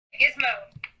Gizmo,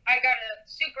 I got a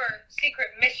super secret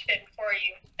mission for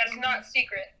you. That's not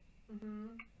secret.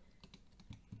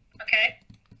 Okay?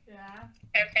 Yeah.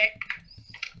 Okay.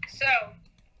 So,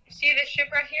 see this ship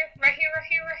right here? Right here, right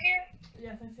here, right here?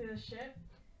 Yes, I see the ship.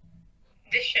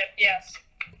 This ship, yes.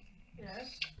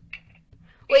 Yes.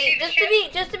 Wait,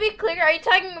 just to be clear, are you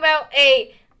talking about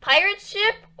a pirate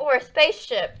ship or a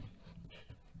spaceship?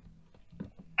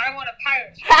 I want a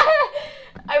pirate ship.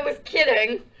 I was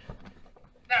kidding.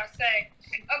 No, say.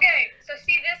 Okay, so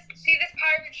see this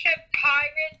pirate ship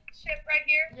right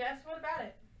here? Yes, what about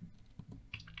it?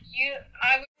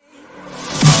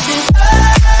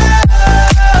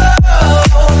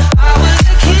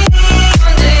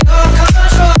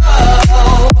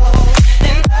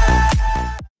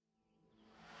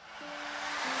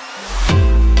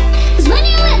 When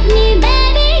you're with me,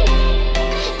 baby,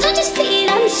 don't you see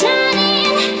I'm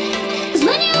shining? 'Cause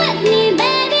when you're with me,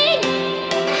 baby,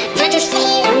 don't you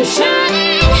see I'm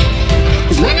shining?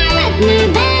 'Cause when you're with me,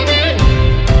 baby,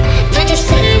 don't you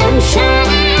see I'm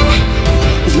shining?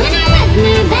 'Cause when you're with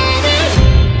me, baby,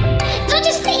 don't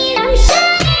you see I'm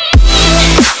shining?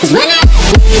 'Cause when you're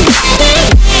with me, baby,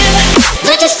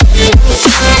 don't you see I'm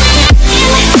shining?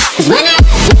 'Cause when you're with me,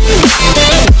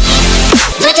 baby,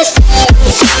 don't you see I'm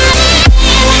shining?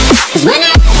 'Cause when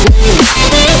I'm with you,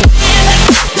 baby,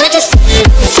 don't you see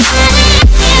I'm shining?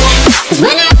 'Cause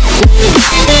when I'm with you,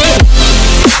 baby, don't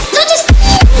you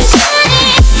see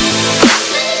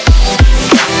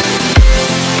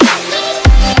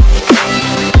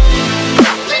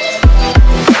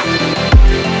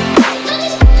I'm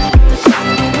shining?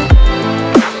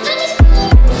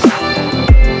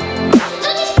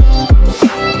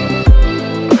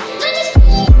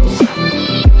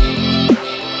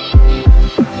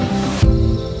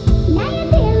 Now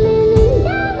you're dealing in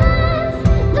dollars.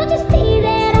 Don't you see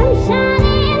that I'm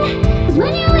shining? 'Cause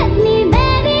when you're with me,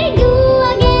 baby, you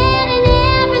are getting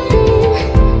everything.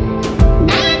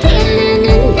 Now you're dealing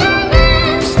in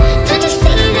dollars. Don't you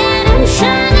see that I'm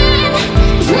shining?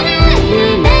 'Cause when you're with me,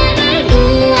 baby, you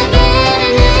are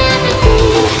getting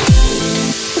everything.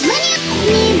 'Cause when you're with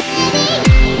me, baby,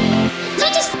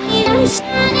 don't you see I'm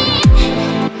shining?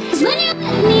 'Cause when you're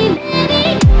with me, baby,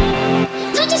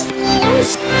 don't you see I'm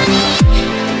shining?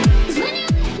 'Cause when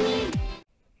you're with me.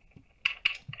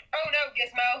 Oh no,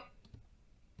 Gizmo.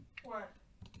 What?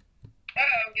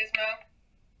 Uh-oh, Gizmo.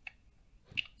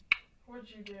 What'd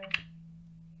you do?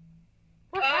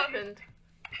 What happened?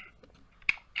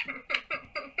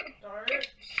 Dart?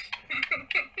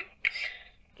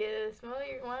 Gizmo,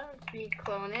 why don't you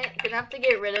clone it? You're gonna have to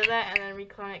get rid of that and then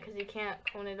reclone it because you can't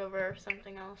clone it over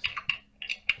something else.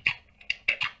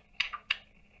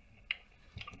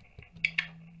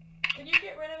 Can you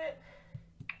get rid of it?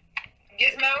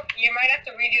 Gizmo, you might have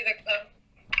to redo the clone.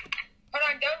 Hold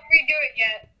on, don't redo it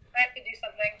yet. I have to do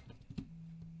something.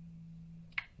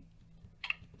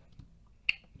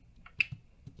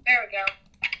 There we go.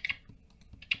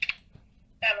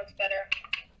 That looks better.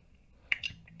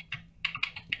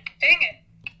 Dang it.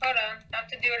 Hold on, I have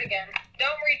to do it again.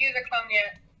 Don't redo the clone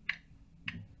yet.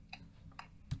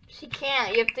 She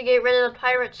can't. You have to get rid of the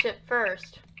pirate ship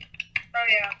first. Oh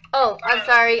yeah. Oh, I'm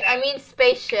sorry. I mean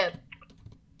spaceship.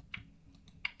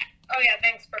 Oh yeah,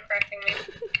 thanks for correcting me.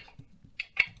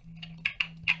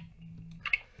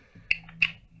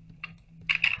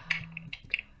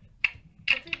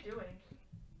 What's he doing?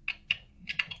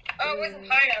 Oh, it wasn't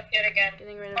high enough yet again.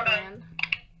 Getting rid of Hold on. land.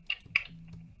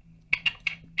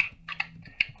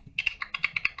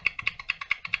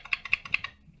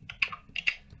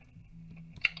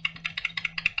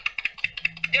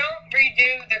 Don't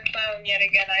redo the clone yet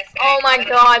again, I say. Oh my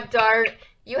god, Dart.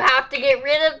 You have to get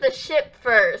rid of the ship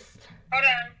first. Hold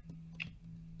on.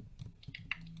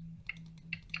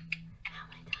 How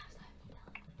many times have I done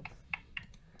this?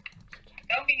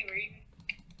 Don't be rude.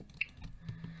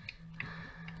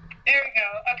 There we go.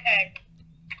 Okay.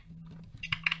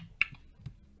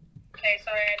 Okay,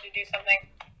 sorry, I had to do something.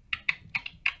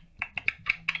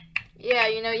 Yeah,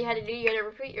 you know what you had to do? You had to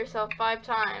repeat yourself 5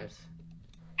 times.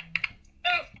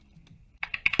 Oof.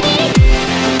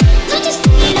 Don't you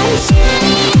see I'm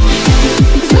shining?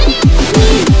 'Cause when you're with me,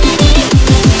 baby,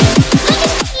 don't you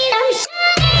see I'm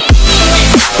shining?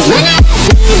 'Cause when I'm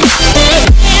with me, baby,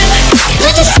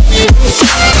 don't you see I'm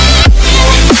shining?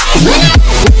 'Cause when I'm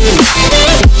with me, baby,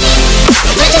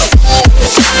 don't you see I'm shining? 'Cause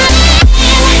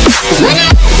when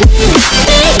I'm with me,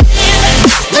 baby,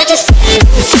 don't you see I'm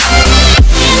shining?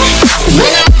 'Cause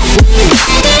when I'm with me,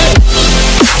 baby,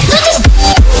 don't you see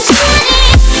I'm shining?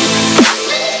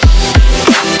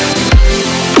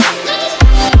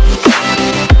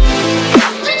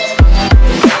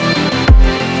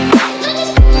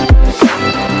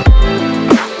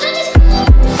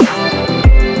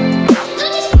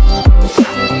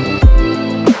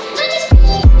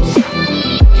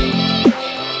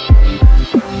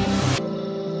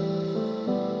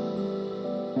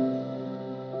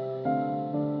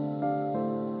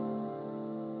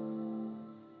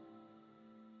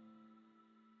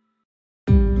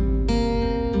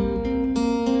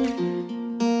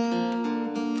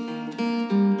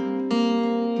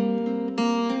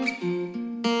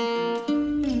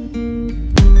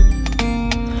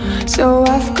 So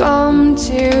I've come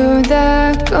to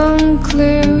the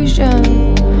conclusion,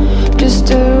 just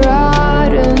a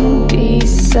rotten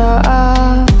piece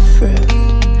of fruit.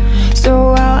 So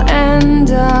I'll end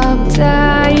up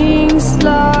dying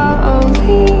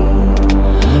slowly,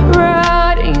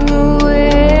 rotting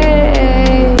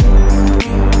away.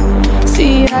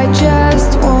 See, I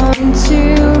just want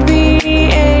to be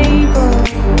able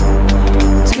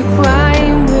to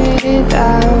climb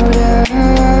without a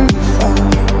fall,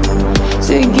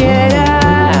 to get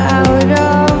out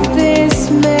of this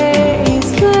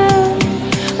maze land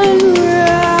and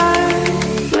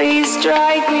run. Please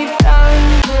strike me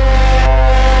thunder,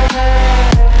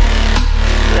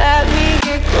 let me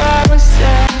get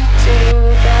closer to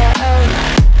the light.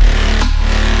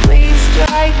 Please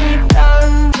strike me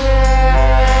thunder,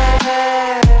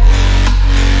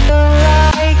 so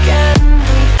I can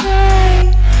be free.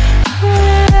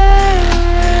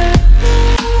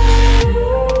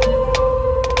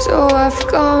 So I've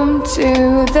come to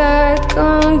the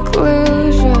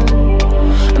conclusion,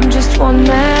 I'm just one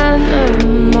man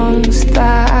amongst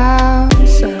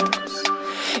thousands.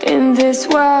 In this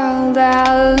world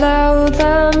I'll loathe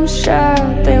them, sure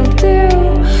they'll do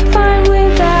fine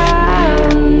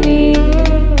without me.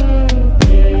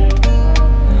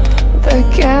 The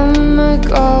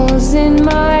chemicals in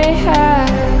my head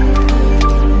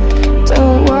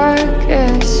don't work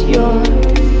as yours,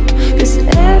 'cause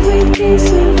every piece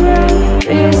of road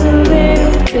is a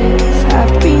little bit of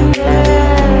happiness.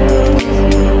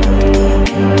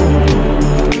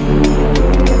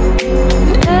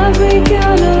 Every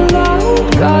kind of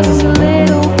load causes a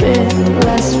little bit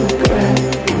less regret.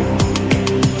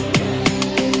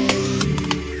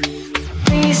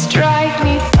 Please strike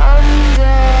me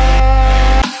thunder,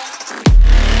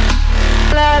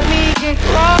 let me get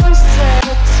closer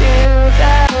to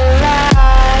the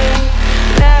light.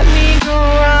 Let me go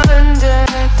under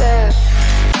the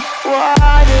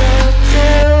water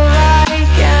till I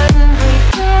can breathe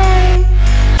free.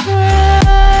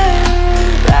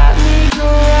 Let me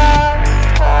go up,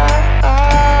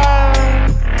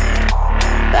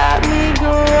 let me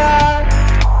go up,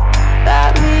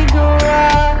 let me go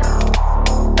up,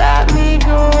 let me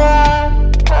go up,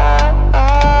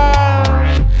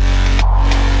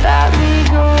 let me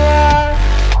go up,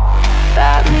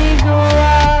 let me go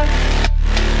up.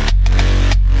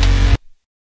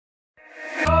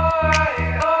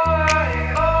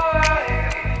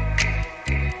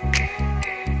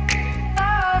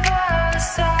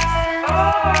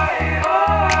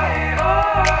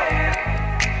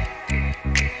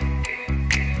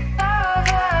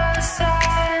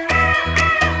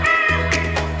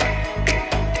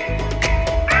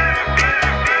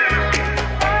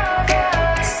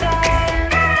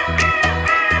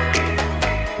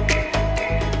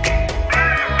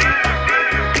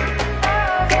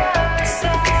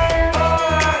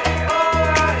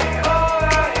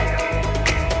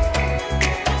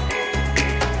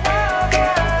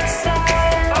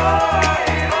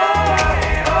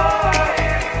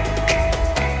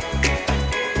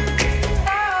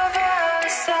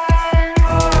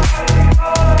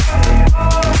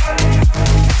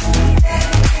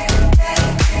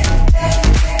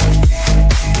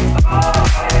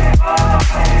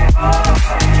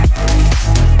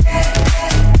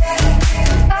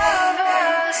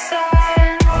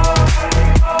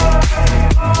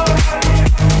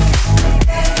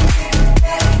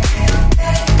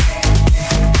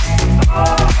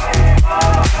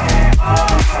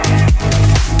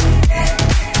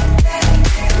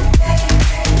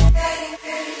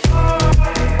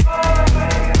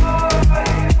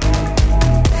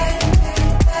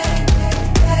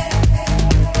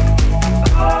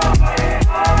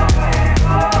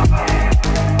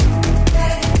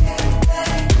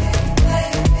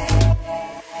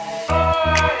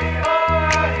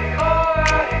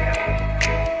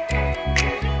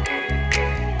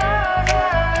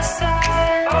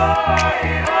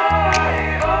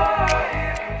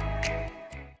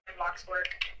 Blocks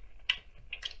work.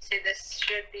 So this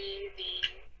should be the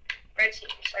red team,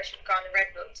 so I should have gone the red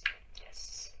vote.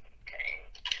 Yes. Okay.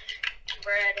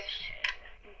 Red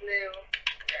and blue.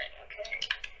 Red, okay.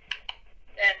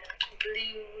 Then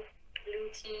blue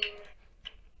team.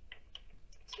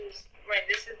 Wait,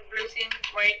 this is the blue team?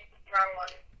 Wait, wrong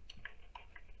one.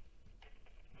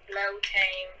 Blue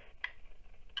team.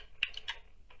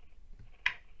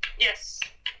 Yes.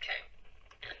 Okay.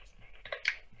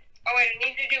 Oh wait, I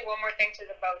need to do one more thing to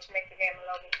the boat to make the game a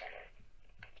little bit better.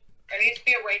 There needs to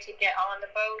be a way to get on the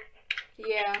boat.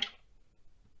 Yeah.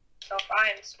 So if I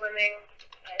am swimming,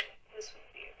 this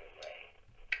would be a good way.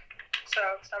 So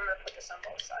I'm going to put this on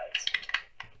both sides.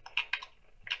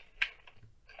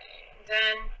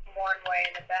 Then one way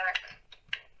in the back.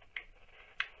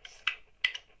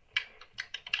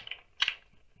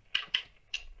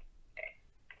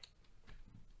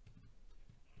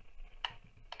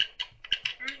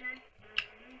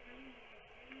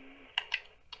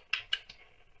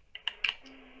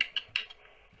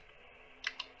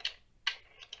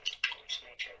 Just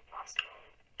make sure it's possible.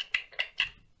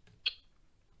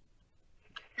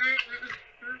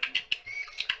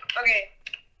 Okay.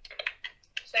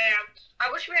 So yeah,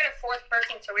 I wish we had a fourth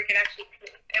person so we could actually,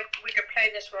 if we could play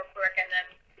this real quick and then.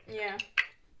 Yeah.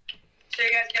 So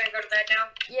you guys gonna go to bed now?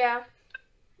 Yeah.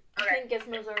 I Okay. think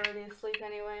Gizmo's already asleep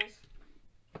anyways.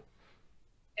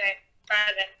 Okay.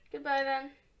 Bye then. Goodbye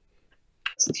then.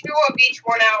 2 of each,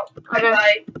 1 out. Okay.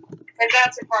 Bye. And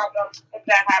that's a problem if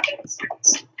that happens.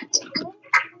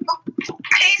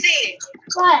 Casey.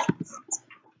 What?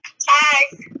 Hi.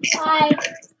 Hi.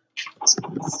 Okay.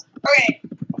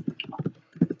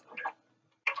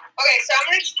 Okay, so I'm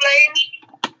gonna explain.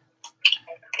 I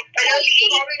know you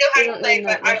probably know how to play,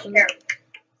 but I don't care.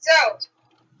 So,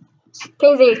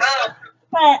 Casey.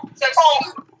 What?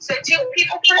 so 2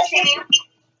 people per team.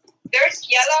 There's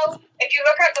yellow. If you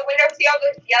look out the window, see all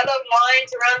those yellow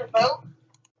lines around the boat?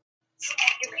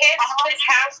 You can't swim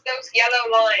past those yellow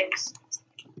lines.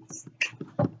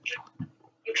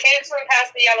 You can't swim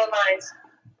past the yellow lines.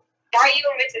 Why are you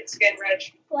omitted, Skin Reg?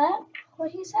 What?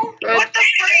 What'd he say? Red. What the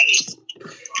freak?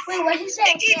 Wait, what'd he say?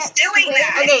 It keeps doing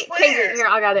that. Okay, I swear. Casey, here,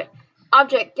 I got it.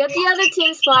 Object, get the other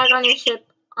team's flag on your ship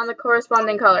on the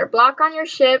corresponding color. Block on your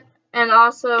ship, and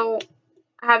also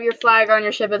have your flag on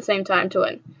your ship at the same time to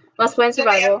win. Must play in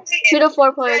survival. 2 to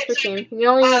 4 players per team. You can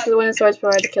only use the winning swords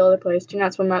provided to kill other players. Do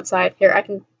not swim outside. Here, I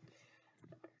can... So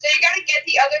you gotta get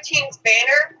the other team's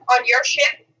banner on your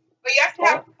ship, but you have to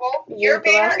have both your the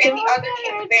banner last and one? the other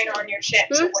team's banner on your ship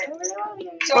to win.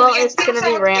 So Well, you it's still gonna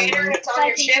be have random. banner that's on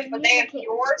your ship, but they have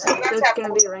yours, so you have to It's have gonna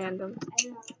both. be random.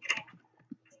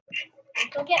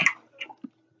 Okay.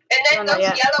 And then No, not those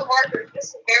yet. yellow markers, this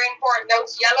is very important,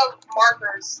 those yellow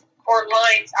markers or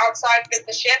lines outside of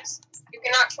the ships, you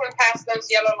cannot swim past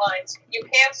those yellow lines. You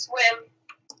can't swim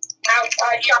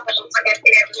outside of them. Okay,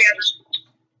 there's,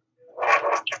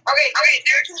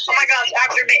 oh my gosh,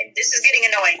 After this is getting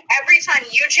annoying. Every time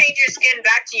you change your skin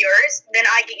back to yours, then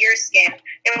I get your skin.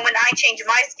 And when I change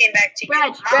my skin back to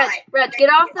Reg, get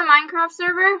off the Minecraft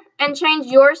server and change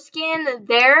your skin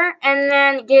there, and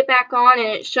then get back on, and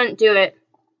it shouldn't do it.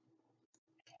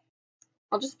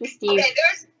 I'll just be Steve. Okay,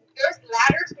 there's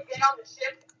ladders to get on the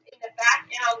ship in the back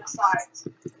and on the sides.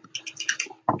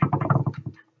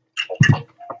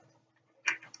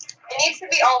 It needs to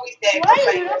be always day. Why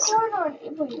unicorn or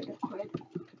evil unicorn?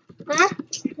 Huh?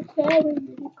 Okay,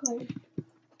 unicorn.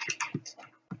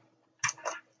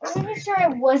 I'm pretty sure I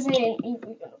wasn't an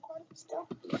evil unicorn still.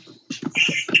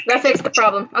 That fixed the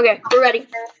problem. Okay, we're ready. Wait,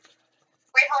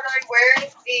 hold on.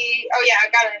 Where's the? Oh yeah, I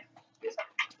gotta do something.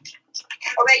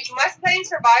 Okay, you must play in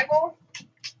survival,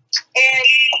 and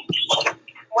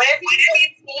whenever you play a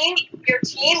team, your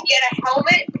team get a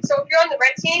helmet. So if you're on the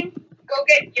red team, go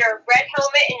get your red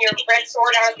helmet and your red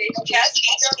sword out of the chest. If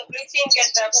you're on the blue team, get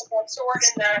the sword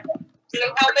and the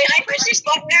blue helmet. Can I push this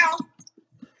button now?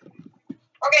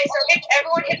 Okay, so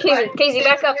everyone hit the button. Casey,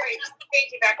 back up.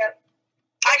 Casey, back up.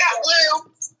 I got blue.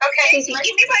 Okay, Casey. give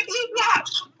me my blue block.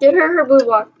 Give her her blue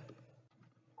block.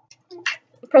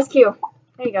 Press Q.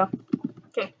 There you go.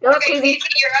 Okay, go up, Okay, Casey. Casey,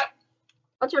 you're up.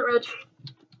 Watch it, Reg.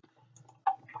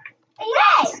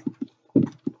 Yes!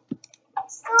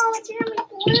 Oh, Jeremy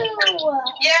Blue!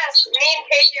 Yes, me and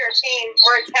Casey are a team.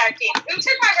 We're a tag team. Who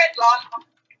took my red block?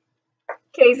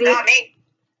 Casey. Not me.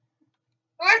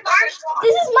 Who has my red block?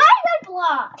 This is my red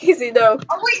block! Casey, no.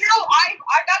 Oh wait, no, I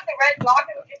got the red block.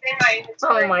 It was just in my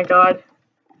inventory. Oh my god.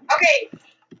 Okay,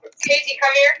 Casey,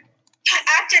 come here.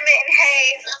 Aftermath,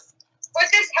 hey. Put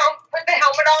the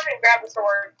helmet on and grab the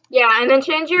sword. Yeah, and then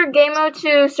change your game mode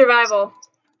to survival.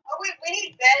 Oh wait, we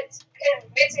need beds. Can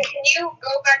Vincent, can you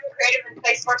go back to creative and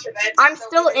place a bunch of beds? I'm so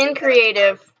still we can in do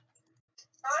creative.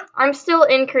 Huh? I'm still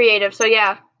in creative, so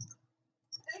yeah.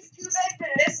 There's 2 beds in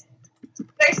this.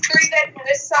 There's 3 beds on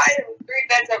this side and 3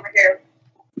 beds over here.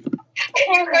 If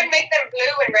you could make them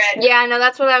blue and red. Yeah, no,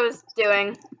 that's what I was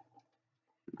doing.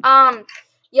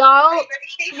 Y'all,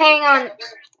 hang on.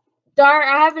 Dart,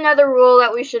 I have another rule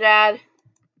that we should add.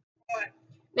 What?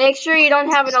 Make sure you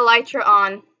don't have an elytra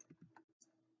on.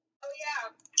 Oh yeah,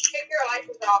 take your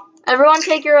license off. Everyone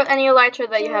take any elytra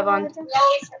that you have on.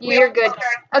 You're good. Okay.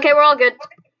 Okay, we're all good.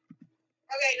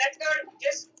 Okay, let's go.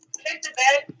 Just hit the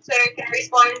bed so it can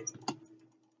respawn.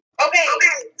 Okay.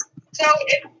 So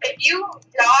if you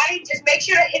die, just make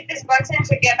sure to hit this button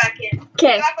to get back in.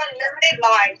 Okay. You have unlimited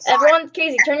lives. Everyone,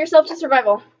 Casey, turn yourself to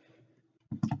survival.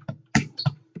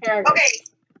 Here I go. Okay.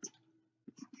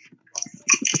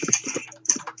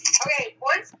 Okay,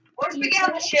 once we get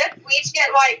on the ship, we each get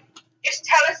like, just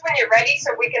tell us when you're ready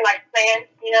so we can like plan,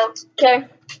 you know? Okay.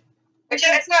 Which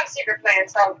it's not a secret plan,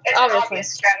 so it's an Obviously.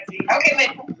 obvious strategy. Okay, wait.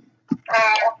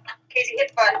 Casey,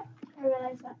 hit button. I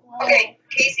realized that. Whoa. Okay,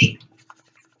 Casey.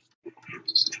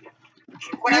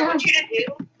 What I want you to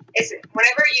do is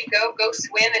whenever you go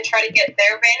swim and try to get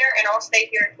their banner, and I'll stay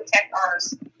here and protect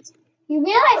ours. You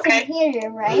realize Okay. I can hear you,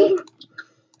 right?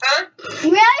 Huh?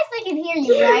 You realize I can hear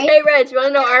you, right? Hey, Reg, you want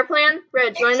to know our plan?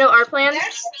 Reg, you want to know our plan?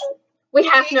 That's, We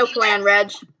have no plan, Reg.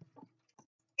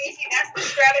 Casey, that's the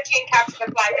strategy in capture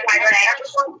the flag.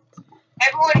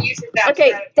 Everyone uses that Okay,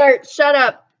 strategy. Dart, shut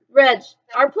up. Reg,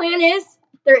 our plan is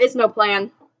there is no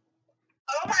plan.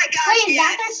 Oh my gosh, Wait, is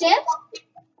that yes. their ship?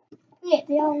 Wait,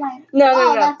 they all like. No, Oh,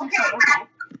 no, no. that's their ship. Okay.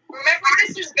 Remember,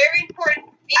 this is very important.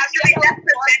 You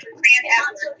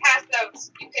cannot surpass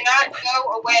those. You cannot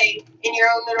go away in your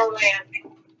own little land.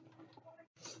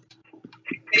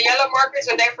 The yellow markers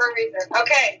are there for a reason.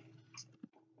 Okay.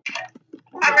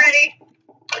 I'm ready.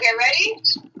 Okay, ready?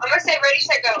 I'm gonna say ready,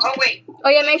 set, go. Oh, wait. Oh,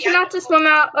 yeah, make sure not to swim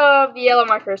out of the yellow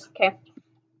markers. Okay.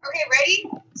 Okay, ready,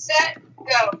 set,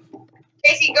 go.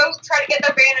 Casey, go try to get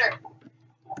the banner.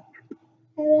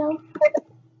 I will.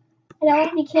 I don't want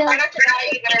to be killed. Try not to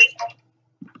die either.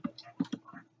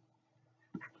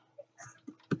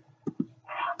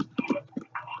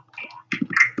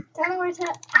 Don't know where to.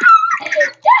 Giant,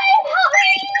 help me!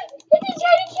 It's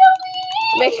trying to kill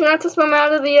me! Make sure not to swim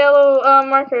out of the yellow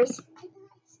markers. I'm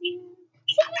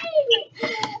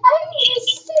your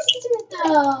sister,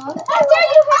 though. How dare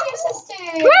you hurt your sister?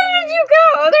 Where did you go?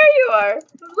 Oh, there you are.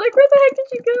 Like, where the heck did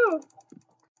you go?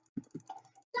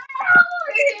 Get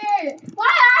over here! Why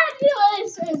are you doing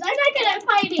this? I'm not good at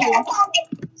fighting.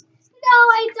 No,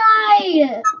 I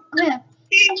died.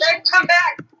 Okay, Red, come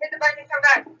back. Hit the button and come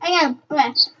back. I am.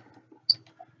 Okay.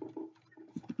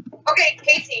 Okay,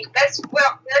 Casey, let's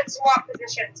swap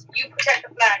positions. You protect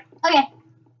the flag. Okay.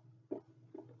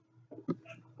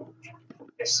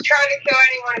 Just try to kill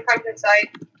anyone who comes inside.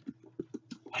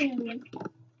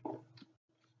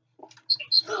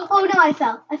 Oh no, I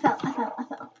fell.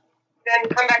 Then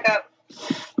come back up.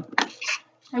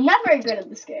 I'm not very good at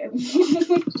this game.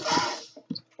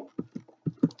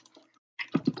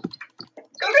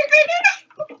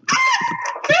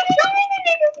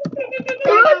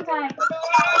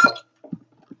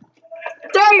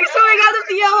 Dart, you're swimming out of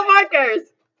the yellow markers.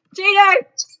 Cheater!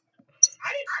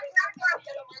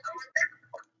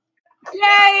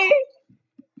 Yay!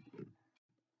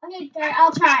 Okay, Dart,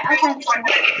 I'll try this one.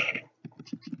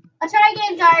 I'll try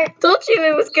again, Dart. Told you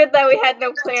it was good that we had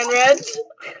no plan, Reg.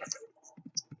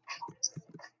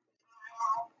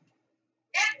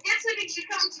 Yes, I think she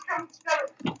comes.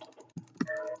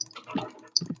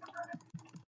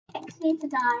 I need to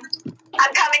die.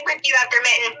 I'm coming with you after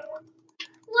Mitten.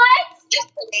 What?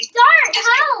 Dart,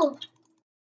 help!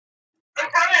 I'm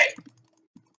coming.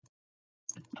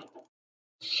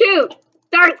 Shoot!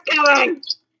 Dart's going!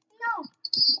 No.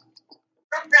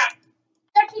 Come back.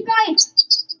 Dart, keep going.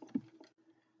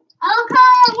 I'll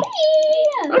come. Whee!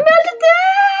 I'm about to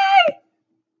die!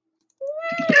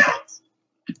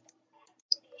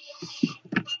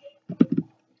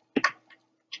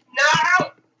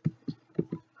 No!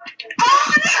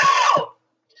 Oh no!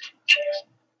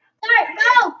 Dart,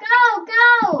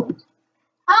 go!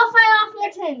 I'll fight off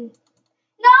Mitten.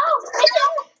 No!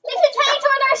 It's heading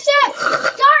toward our ship!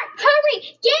 Dart, hurry!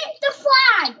 Get the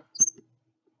flag!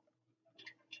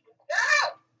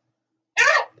 No!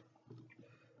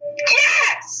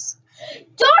 Yes!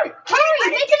 Dart, hurry!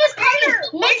 Mitten is coming!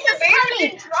 Mitten is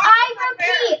coming! I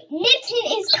repeat,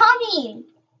 Mitten is coming!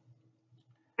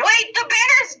 Wait, the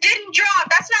banners didn't drop.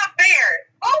 That's not fair.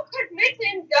 Oh, because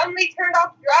Mitten dumbly turned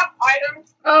off drop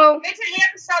items. Oh, Mitten, we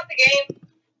have to stop the game.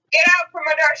 Get out from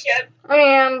under our ship. I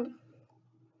am.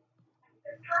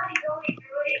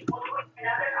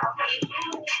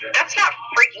 That's not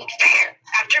freaking fair.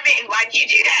 After Mitten, why'd you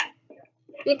do that?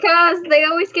 Because they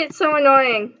always get so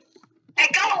annoying. Hey,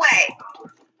 go away.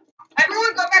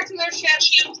 Everyone go back to their ship.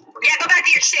 Yeah, go back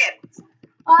to your ship.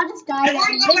 Oh, I'll just die now.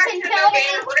 Everyone go back Mitten, to kill their me!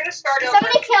 banner. We're gonna start over.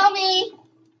 Somebody kill me!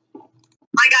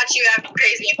 I got you. I'm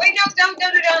crazy. Wait, no, don't.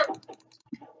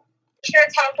 Sure,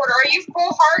 teleporter. Are you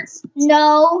full hearts?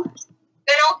 No.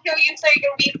 Then I'll kill you so you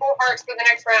can be full hearts for the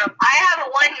next round. I have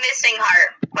one missing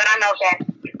heart, but I'm okay.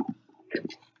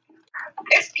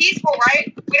 It's peaceful,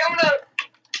 right? We don't wanna.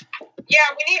 Yeah,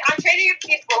 I'm changing it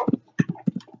peaceful.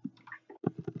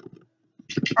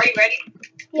 Are you ready?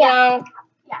 Yeah.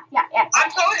 No. Yeah.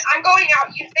 I'm going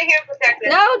out. You stay here and protect it.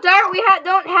 No, Dart, we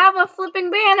don't have a flipping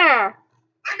banner.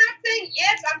 I'm not saying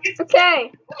yes. I'm just Okay.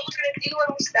 saying what we're gonna do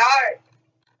when we start.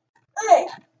 Okay.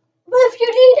 But if you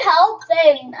need help,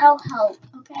 then I'll help.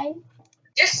 Okay.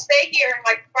 Just stay here and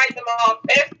like fight them off.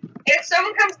 And if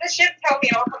someone comes to the ship, tell me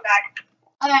and I'll come back.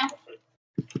 Okay.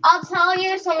 I'll tell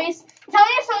you if somebody's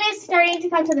starting to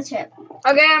come to the ship.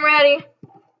 Okay, I'm ready.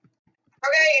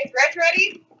 Okay, is Reg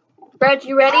ready? Reg,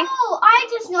 you ready? Oh, I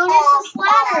just noticed this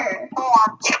ladder. Hold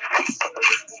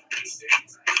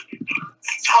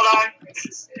on.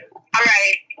 I'm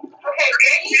ready. Okay,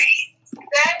 ready,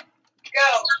 set, go.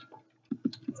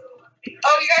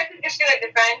 Oh, you guys are just gonna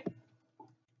defend?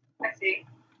 I see.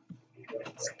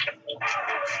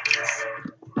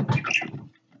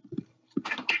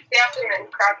 Afterman,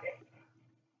 crouching.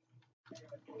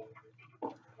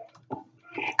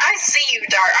 I see you,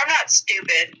 Dart. I'm not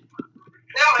stupid.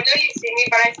 No, I know you see me,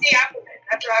 but I see Afterman.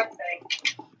 That's what I'm saying.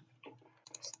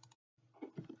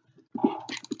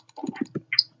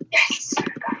 Yes.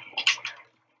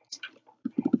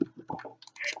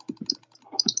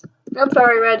 I'm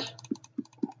sorry, Reg.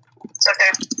 It's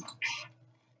okay.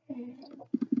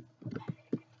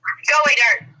 Go away,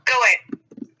 Dart. Go away.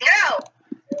 No!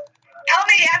 Help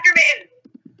me, Afterman!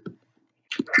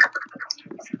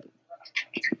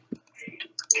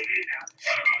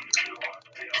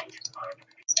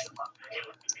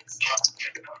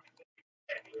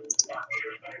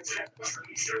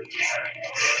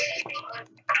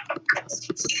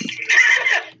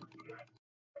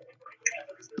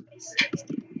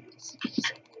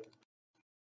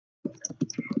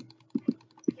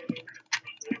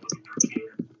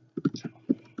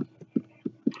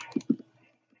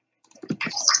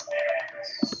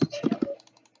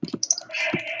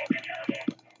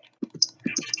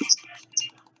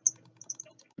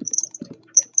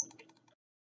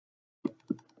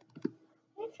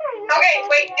 Okay,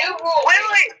 wait, new rule.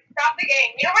 Wait. Stop the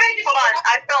game. You know what I just... Hold on,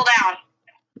 I fell down.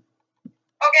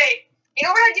 Okay, you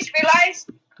know what I just realized?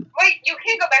 Wait, you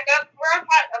can't go back up. We're on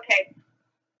pot. Okay.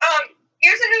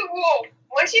 Here's a new rule.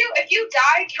 If you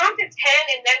die, count to 10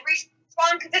 and then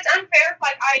respawn, because it's unfair if,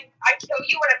 like, I kill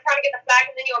you when I'm trying to get the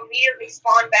flag, and then you immediately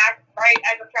spawn back, right,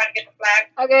 as I'm trying to get the flag.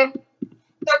 Okay.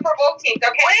 So provoke teams,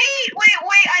 okay?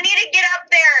 Wait, I need to get up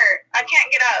there. I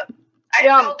can't get up. I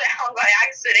fell down by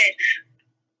accident.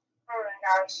 Oh my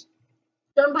gosh.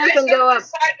 Jump up and go up.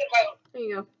 Beside the boat. There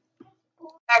you go.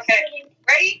 Okay.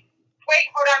 Ready? Wait,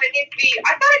 hold on. It needs to be...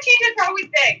 I thought I changed it to always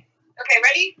day. Okay,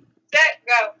 ready? Set,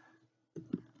 go.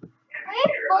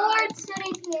 I'm bored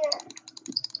sitting here.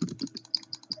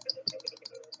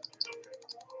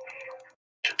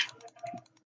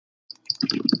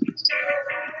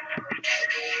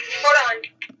 Hold on.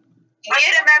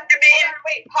 Get him, Afterman.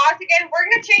 Wait, pause again. We're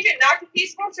going to change it not to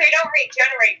peaceful so you don't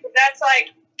regenerate. Because that's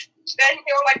like... Then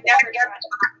he'll like never get it.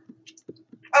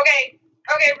 Okay,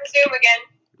 resume again.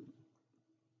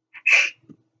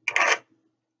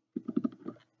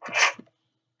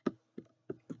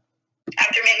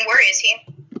 Afterman, where is he?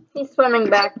 He's swimming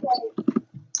back.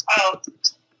 Oh.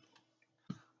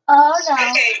 Oh no.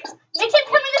 Okay. Mitchell,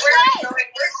 come in this way.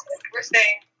 We're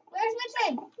staying. Where's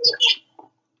Mitchell?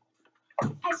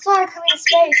 I saw her come in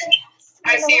space.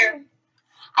 I see her.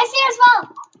 I see her as well.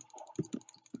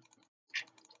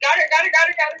 Got her.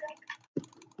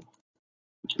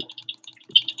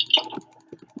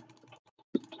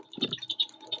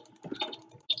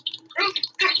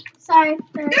 Sorry.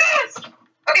 Yes!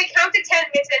 Okay, count to 10,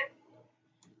 Mitten.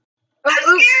 Oh,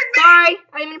 oops, sorry.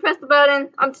 I didn't mean to press the button.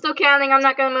 I'm still counting. I'm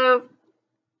not going to move.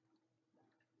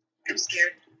 I'm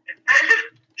scared.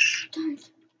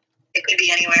 It could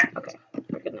be anywhere. Okay,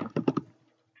 we're good now.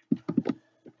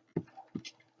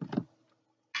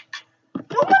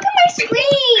 Don't look at my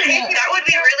screen. That would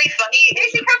be really funny.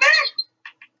 Casey, come back.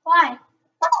 Why?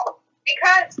 Oh,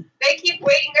 because they keep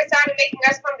waiting us out and making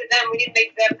us come to them. We need to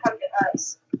make them come to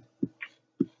us.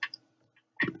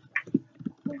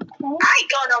 Okay. I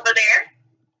ain't going over there.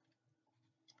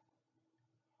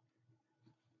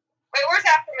 Wait, where's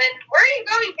Afterman? Where are you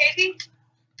going, Casey?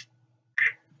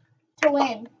 To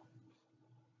win.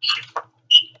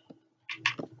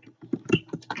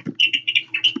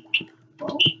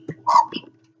 Whoa.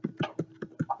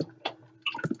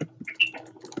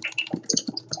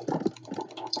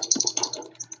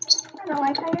 I don't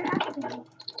like how you're acting.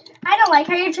 I don't like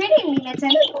how you're treating me,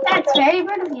 Mitten. That's very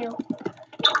rude of you.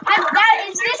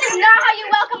 This is not how you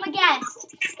welcome a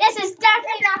guest. This is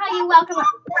definitely not how you welcome a...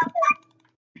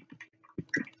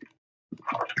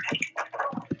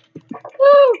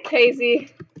 Woo, Casey.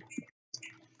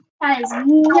 That is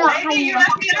not how you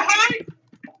welcome...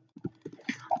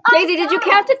 Casey, did you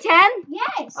count to 10?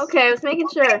 Yes. Okay, I was making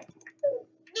sure.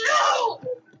 No!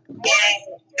 1, 2,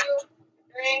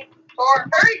 3, 4.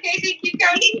 Hurry, Casey, keep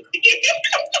counting.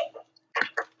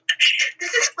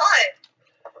 This is fun.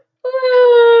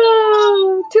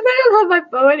 Too bad I don't have my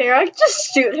bow and arrow. I could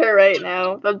just shoot her right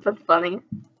now. That'd be funny.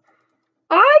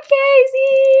 Hi,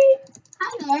 Casey.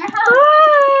 Hi there.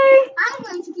 Hi. I'm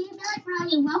going to give Billy for how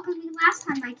you welcomed me last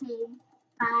time I came.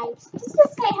 Bye. Just to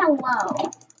say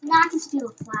hello, not to steal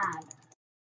a flag.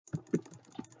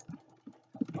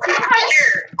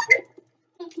 Here.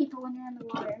 Hit people when you're in the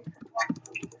water.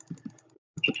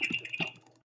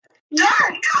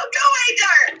 Dart! Go away,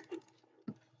 Dart!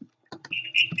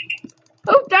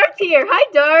 Oh, Dart's here. Hi,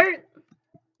 Dart.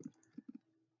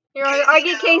 Here, I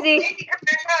get Casey. Casey, come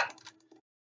back up.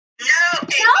 No,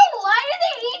 Casey. No, why are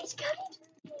they each coming to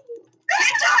me?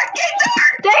 Get Dart! Get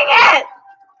Dart! Dang it!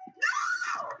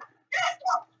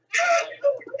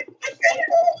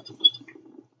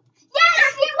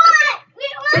 Yes, we won! We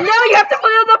And won! now you have to put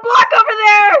it on the block over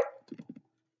there.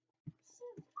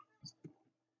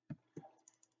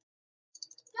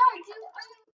 Dart, are you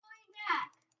going back?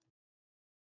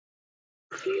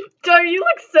 Dart, you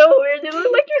look so weird. You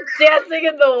look like you're dancing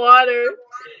in the water.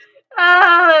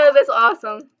 Ah, that's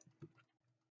awesome.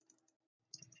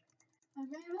 I'm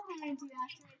right behind you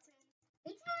after it's in.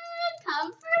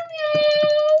 Come for me!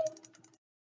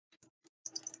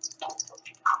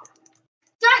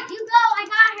 Dart, you go! I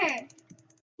got her!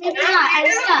 Maybe not,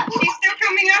 I'm stuck. She's still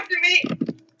coming after me.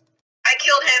 I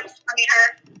killed him. I mean her.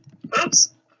 Oops.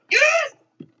 Yes!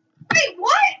 Wait,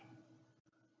 what?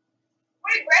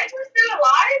 Wait, Reg was still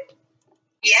alive?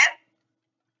 Yep.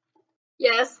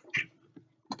 Yes.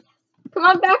 Come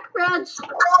on back, Reg. Okay,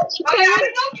 I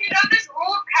don't know if you know this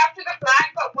rule of capture the flag,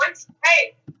 but once,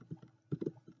 hey,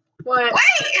 What?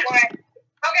 wait.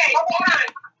 Okay, hold on.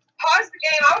 Pause the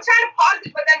game. I was trying to pause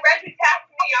it, but then Reg attacked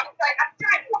me. I was like, I'm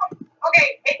trying to. Okay,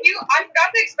 I forgot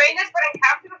to explain this, but in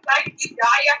capture the flag, if you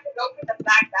die, you have to go put the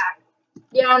flag back.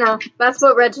 Yeah, I know. That's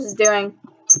what Reg is doing.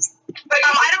 But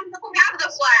I don't have the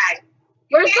flag.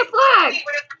 Where's the flag?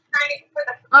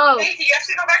 Oh. Casey, you have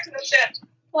to go back to the ship.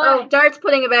 Oh, Dart's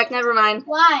putting it back. Never mind.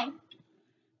 Why?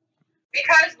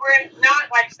 Because we're not,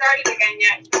 starting again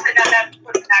yet. So now that's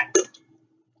put it back.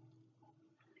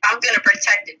 I'm going to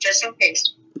protect it just in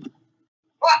case.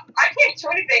 Well, I can't do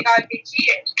anything. I'd be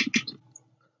cheating.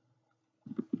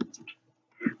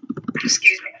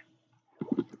 Excuse me.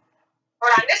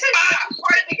 Hold on. This is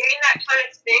part of the game that kind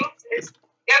of stinks. Is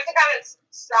you have to kind of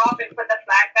stop and put the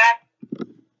flag back.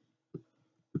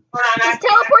 Hold on. Just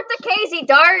teleport to Casey,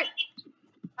 Dart.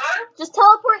 Huh? Just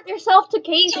teleport yourself to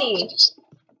Casey.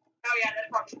 Oh yeah, that's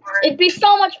probably smart. It'd be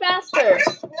so much faster. I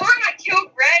swore I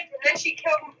killed Reg, and then she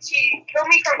killed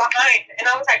me from behind, and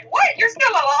I was like, "What? You're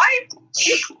still alive?"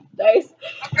 Nice.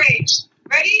 Okay,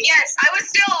 ready? Yes, I was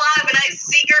still alive, and I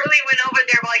secretly went over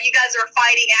there while you guys were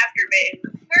fighting after me.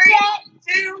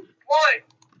 3, 2, 1.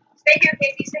 Stay here,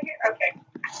 Casey. Stay here. Okay.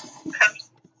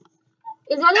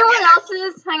 Is anyone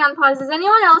else's? Hang on, pause. Is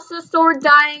anyone else's sword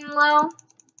dying low?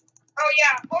 Oh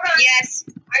yeah, hold on. Yes.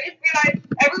 I just realized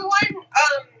everyone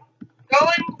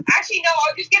going. Actually, no.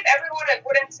 I'll just give everyone a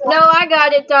wooden sword. No, I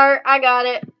got it, Dart. I got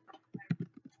it.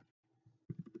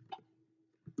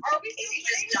 Are we Casey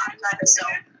just died by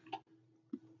herself?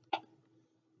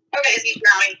 Okay, he's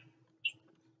drowning.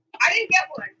 I didn't get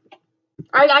one.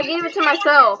 I gave it to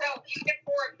myself. You get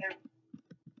 4 of them.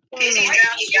 Casey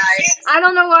drowned, you guys. I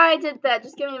don't know why I did that.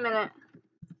 Just give me a minute.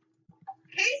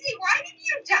 Casey, why did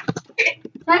you die?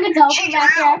 Like a dolphin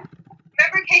back there.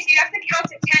 Remember, Casey, you have to count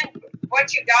to 10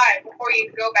 once you die before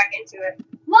you go back into it.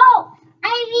 Well, I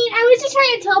was just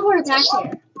trying to teleport back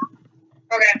here.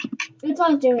 Okay. That's what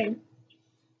I was doing.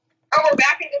 Oh, we're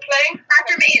back into playing?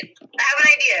 After me. I have an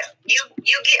idea.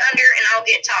 You get under and I'll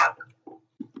get top.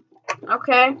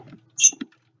 Okay.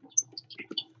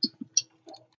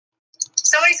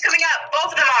 Somebody's coming up.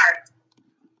 Both of them are.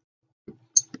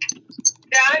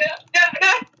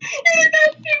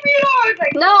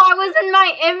 No, I was in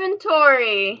my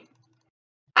inventory.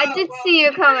 I did see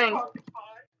you coming.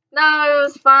 No, it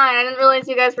was fine. I didn't realize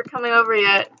you guys were coming over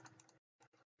yet.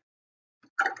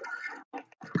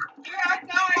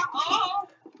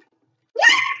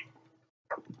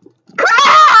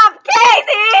 Crap!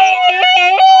 Casey!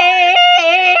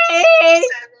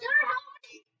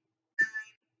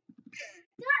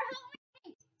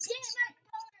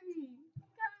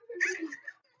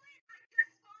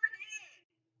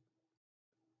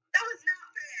 That was not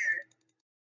fair.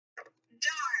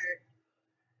 Darn.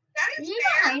 That is You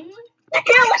fair. behind me? I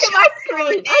can't look at my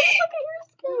screen. I just look at your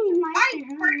screen. I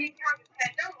heard you count to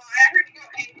 10. Don't lie. I heard you go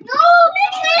 8. No,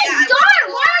 because Dart,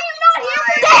 why are you not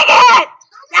Dang it!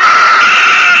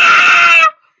 Ah!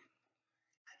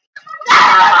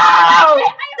 No!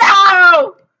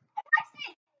 No!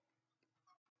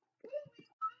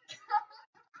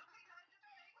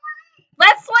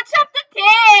 Let's switch up the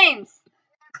teams!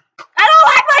 I don't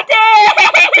like my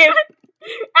team!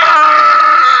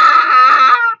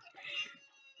 Ah!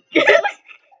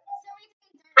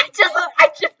 I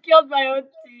just killed my own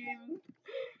team.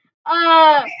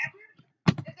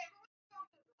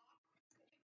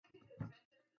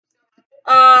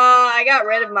 I got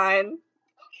rid of mine.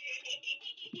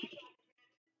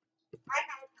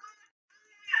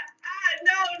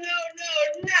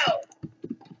 No.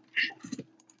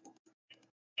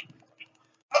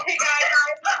 Okay, guys.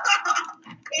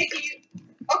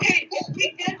 Okay, just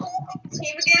make this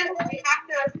team again. We have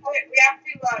to do it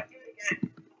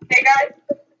again. Okay, guys.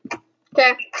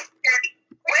 Okay.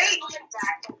 Wait.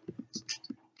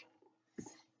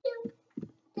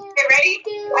 Okay, ready?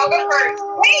 I'll go first.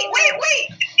 Wait.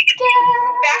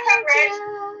 Back up, Reg.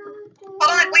 Hold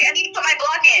on. Wait, I need to put my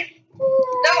block in.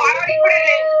 No, I already put it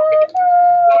in.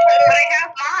 But I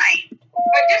have mine.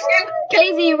 But just do.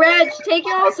 Casey, Reg, take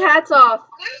y'all's hats off.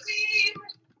 Lucy.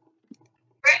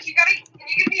 Reg, can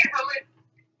you give me your helmet?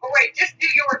 Oh wait, just do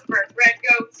yours first. Reg,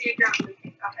 go see if you're on Lucy.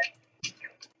 Okay.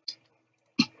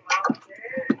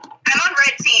 I'm on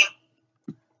red team.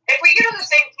 If we get on the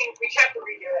same team, we have to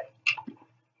redo it.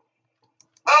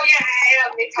 Oh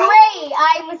yeah, me too. Great,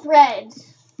 I'm with Reg.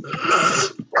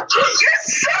 You're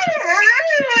so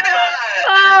rude!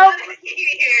 Oh. I'm not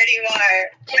here anymore.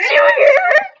 Did you hear?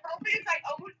 Somebody's like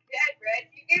almost dead, Reg.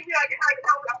 You gave me like a hard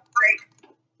helmet break.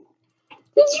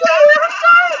 Did you hear?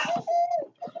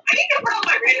 I need to put on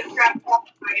my random strap off.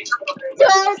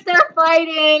 Don't start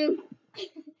fighting.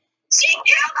 She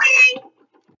killed me!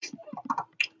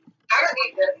 I don't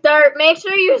need this. Dart, make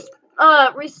sure you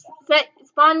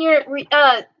spawn your Can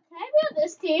I be on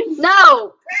this team?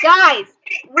 No, guys,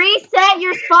 reset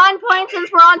your spawn points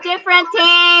since we're on different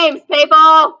teams, people. I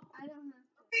don't have.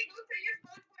 Okay, go set your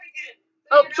spawn point again.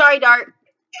 Oh, sorry, Dart.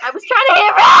 I was trying to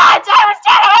hit Reg.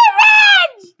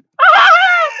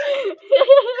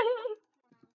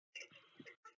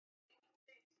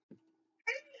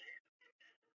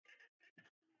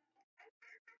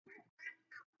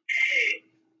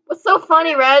 What's so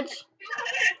funny, Reg?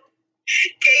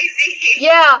 Casey.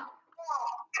 Yeah,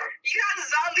 You got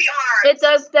zombie arms. it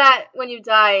does that when you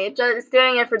die. It's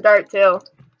doing it for Dart too. Really?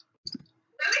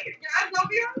 You have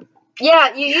zombie arms?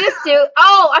 Yeah, you used to.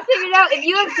 Oh, I figured out. If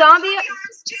you have zombie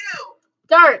arms too.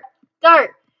 Dart.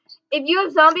 If you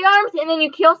have zombie arms and then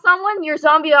you kill someone, your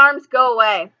zombie arms go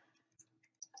away.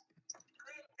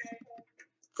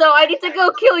 So I need to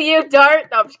go kill you, Dart.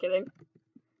 No, I'm just kidding.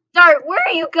 Dart, where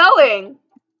are you going?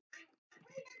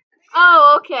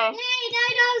 Oh, okay. Yay, now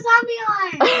I don't have zombie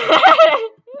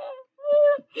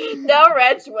arms. Now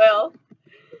Reg will.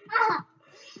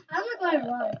 I'm not going to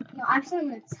run. No, actually, I'm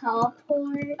going to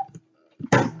teleport.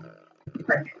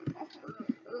 Darn!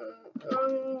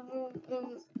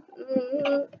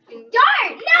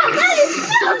 No, that is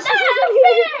not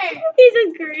fair! He's a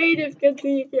creative because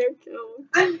he can't kill.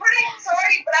 I'm pretty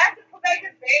sorry, but I have to put back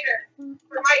this banner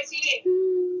for my team.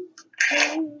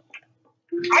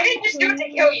 I didn't just do it to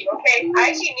kill you, okay? I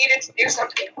actually needed to do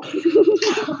something.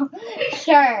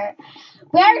 Sure.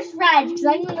 Where's Reg? Because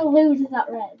I'm going to lose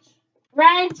without Reg.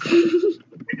 Reg?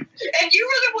 And you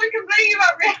were the one complaining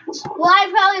about Reg. Well, I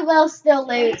probably will still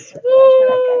lose.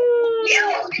 You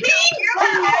mean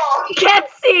girl!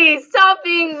 Ketsy, stop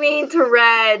being mean to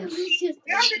Reg. I don't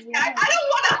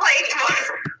want to play anymore.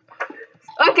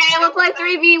 Okay, we'll play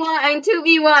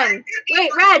 2v1.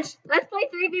 Wait, Reg, let's play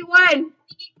 3v1.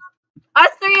 Us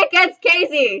three against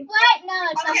Casey. What? No,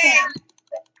 it's not Okay. fair.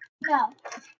 No.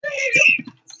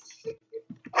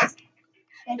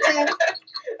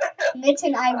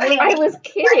 Mitten, I will. I was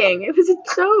kidding. It was a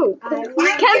joke. I will.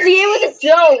 Kenzie, it was a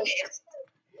joke.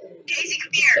 Casey,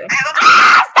 come here. I have a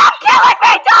Stop killing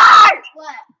me, Dart!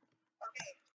 What?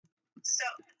 Okay. So.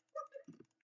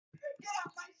 Get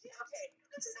off my ship. Okay.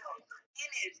 So,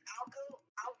 plan is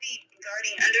I'll be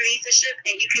guarding underneath the ship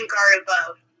and you can guard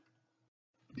above.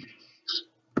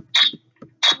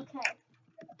 Okay.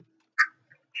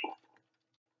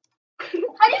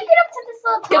 How do you get up to this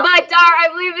little top? Goodbye, Dart.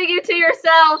 I'm leaving you to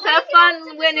yourself. Have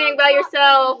fun winning by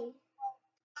yourself.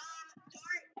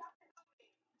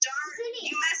 Darn,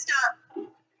 you messed up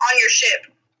on your ship.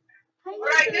 How do you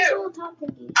What get to do I this do? little top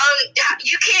thingy?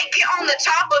 You can't get on the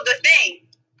top of the thing.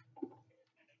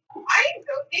 I didn't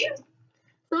go there.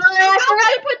 I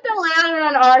forgot to put the ladder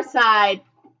on our side.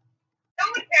 No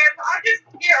one cares.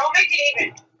 I'll make it even.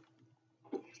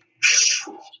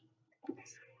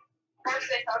 Watch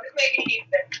this. I'll just make it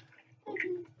even.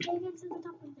 Maybe it's in the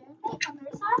top of there. Hey, on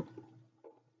their side?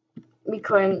 We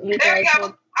couldn't. You There we guys go.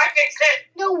 would. I fixed it.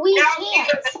 No, we Now can't. you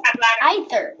put the ladder.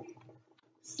 Either.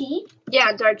 See?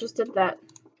 Yeah, Dart just did that.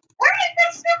 Where did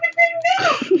that stupid thing go?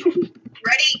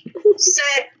 Ready,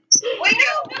 set. Wait,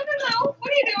 no. What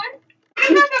are you doing? You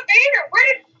don't have a banner. Where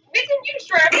did Mitten you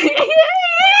strap it?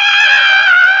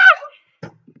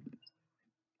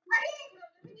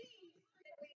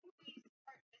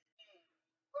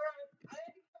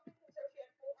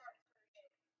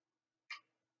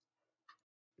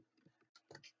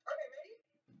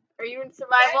 Are you in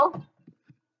survival?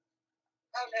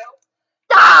 Oh no.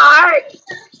 Dart!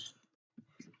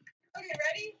 Okay,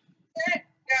 ready, set,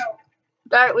 go.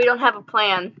 Dart, we don't have a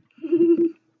plan.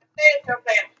 There's no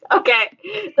plan. Okay,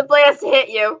 the plan is to hit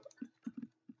you.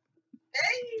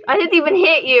 Hey. I didn't even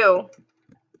hit you.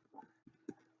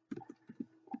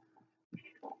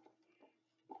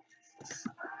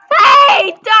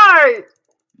 Hey, Dart!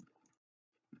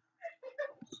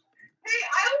 Hey,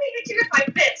 I only hit you with my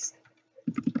fist.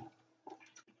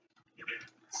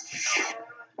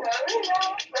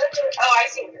 Oh, I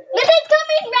see. Mitten's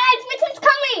coming, Reg! Mitten's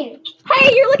coming! Hey,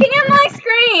 you're looking at my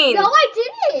screen! No, I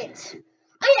didn't!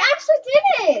 I actually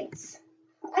didn't!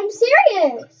 I'm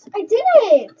serious! I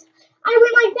didn't! I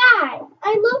went like that!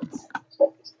 I looked.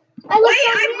 Wait,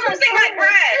 I'm losing my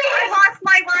breath! I lost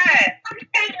my breath!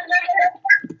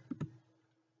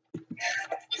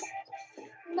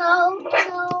 No.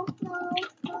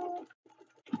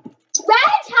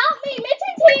 Reg, help me!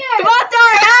 Mitten's here! Come on,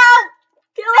 Dart, help!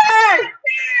 Kill her!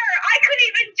 I couldn't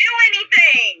even do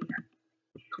anything!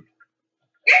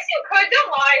 Yes, you could,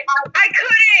 don't lie. I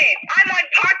couldn't! I'm on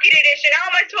Pocket Edition. How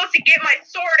am I supposed to get my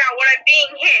sword out when I'm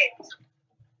being hit?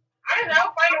 I don't know,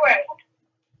 find a way.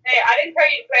 Hey, I didn't tell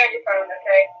you to play on your phone,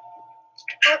 okay?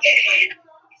 Okay.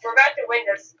 We're about to win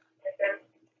this.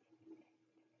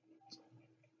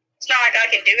 It's not like I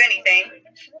can do anything.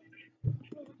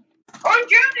 Oh, I'm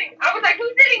drowning! I was like,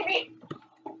 who's hitting me?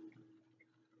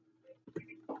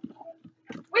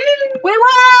 We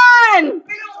won!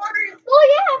 Oh,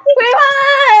 yeah! We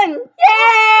won!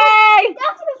 Yay!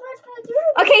 That's what I was gonna do!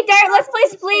 Okay, Dart, let's play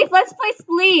Spleef. Let's play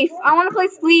Spleef. I want to play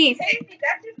Spleef. Casey,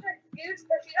 that's just an excuse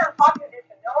because she's on Pocket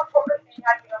Edition. No one told her she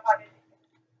had to be on Pocket Edition.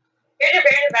 Here's your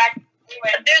banner back. We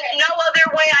win. There's no other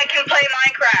way I can play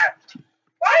Minecraft.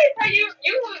 Why? So you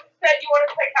said you wanted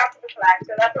to play Capture the Flag,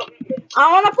 so that's what we did. I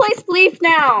want to play Spleef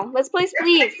now. Let's play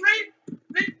Spleef.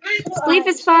 Spleef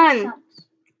is fun.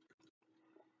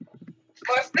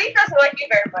 Well, Spleef doesn't like you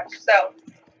very much, so.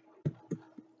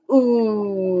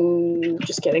 Ooh,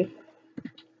 just kidding.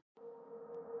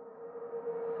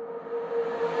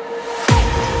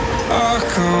 I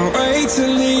can't wait to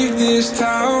leave this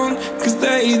town, 'cause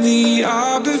lately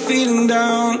I've been feeling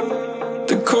down.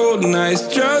 The cold nights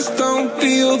just don't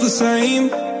feel the same.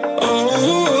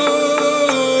 Oh,